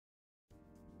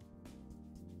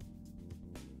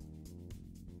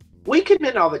We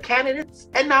commend all the candidates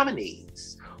and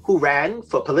nominees who ran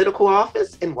for political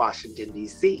office in Washington,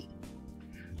 D.C.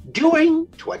 during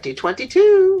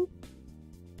 2022.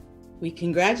 We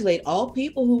congratulate all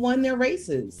people who won their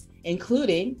races,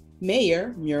 including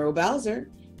Mayor Muriel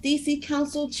Bowser, D.C.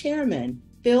 Council Chairman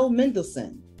Phil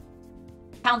Mendelson,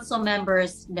 Council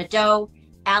members Nadeau,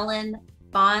 Allen,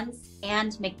 Bonds,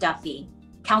 and McDuffie,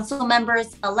 Council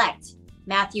members-elect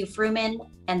Matthew Fruman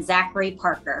and Zachary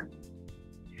Parker,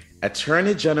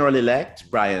 Attorney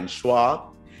General-elect Brian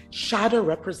Schwab, Shadow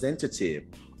Representative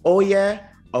Oye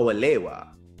Owalewa,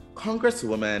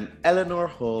 Congresswoman Eleanor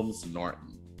Holmes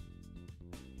Norton.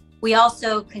 We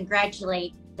also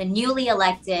congratulate the newly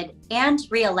elected and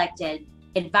re-elected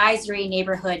Advisory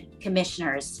Neighborhood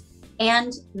Commissioners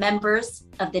and members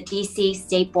of the DC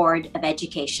State Board of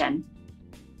Education.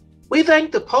 We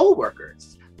thank the poll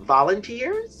workers,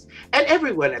 volunteers, and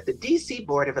everyone at the DC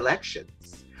Board of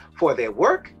Elections for their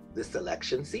work this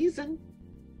election season.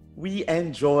 We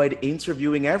enjoyed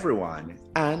interviewing everyone,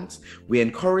 and we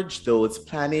encourage those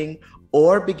planning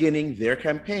or beginning their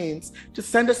campaigns to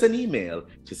send us an email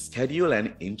to schedule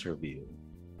an interview.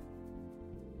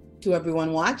 To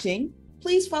everyone watching,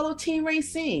 please follow Team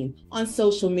Rayceen on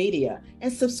social media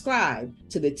and subscribe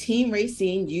to the Team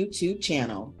Rayceen YouTube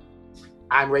channel.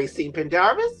 I'm Rayceen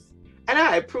Pendarvis, and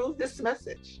I approve this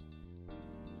message.